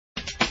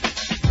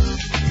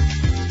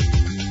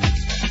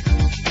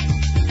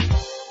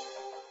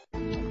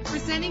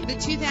the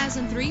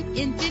 2003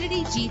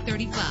 Infiniti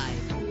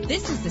G35.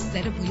 This is the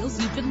set of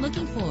wheels you've been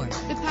looking for.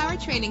 The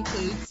powertrain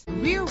includes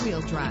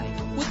rear-wheel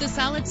drive with a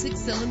solid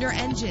 6-cylinder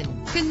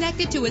engine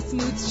connected to a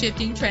smooth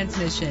shifting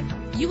transmission.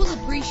 You will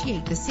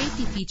appreciate the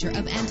safety feature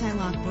of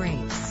anti-lock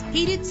brakes.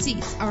 Heated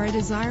seats are a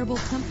desirable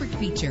comfort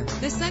feature.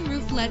 The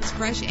sunroof lets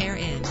fresh air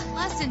in.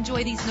 Plus,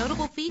 enjoy these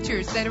notable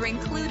features that are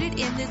included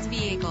in this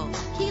vehicle: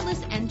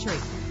 keyless entry,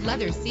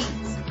 leather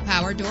seats,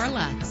 power door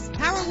locks,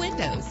 power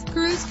windows,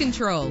 cruise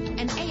control,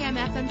 an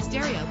AM/FM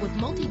stereo with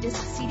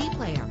multi-disc CD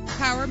player,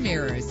 power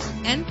mirrors.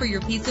 And for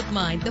your peace of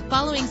mind, the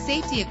following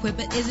safety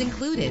equipment is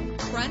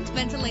included: front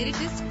ventilated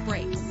disc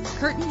brakes,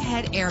 curtain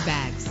head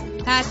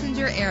airbags,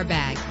 passenger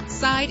airbag,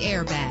 side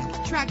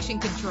airbag, traction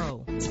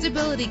control,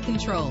 stability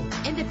control,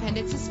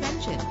 independent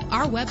suspension.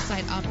 Our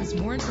website offers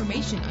more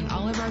information on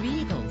all of our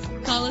vehicles.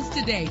 Call us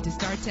today to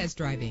start test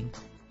driving.